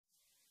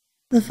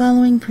The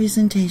following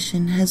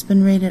presentation has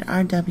been rated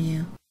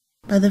RW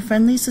by the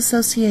Friendlies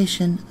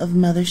Association of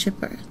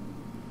Mothership Earth.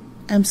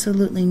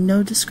 Absolutely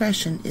no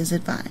discretion is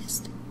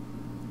advised.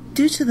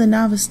 Due to the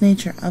novice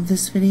nature of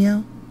this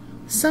video,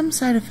 some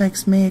side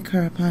effects may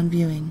occur upon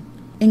viewing,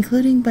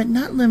 including but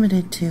not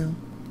limited to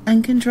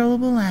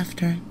uncontrollable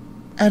laughter,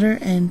 utter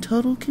and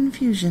total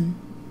confusion,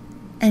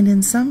 and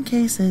in some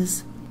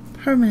cases,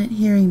 permanent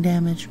hearing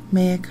damage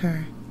may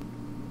occur.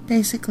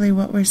 Basically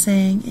what we're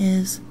saying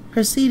is,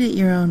 proceed at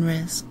your own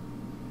risk.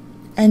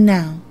 And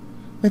now,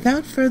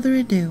 without further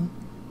ado,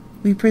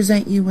 we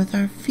present you with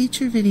our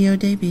feature video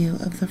debut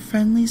of the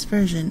Friendlies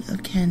version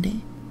of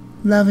Candy,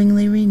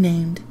 lovingly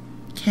renamed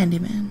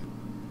Candyman.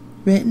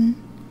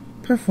 Written,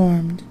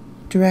 performed,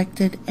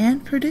 directed,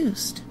 and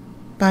produced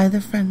by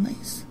the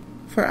Friendlies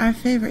for our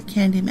favorite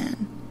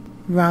Candyman,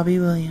 Robbie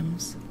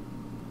Williams.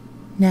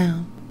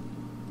 Now,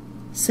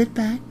 sit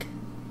back,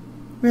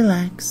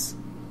 relax,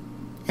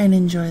 and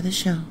enjoy the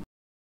show.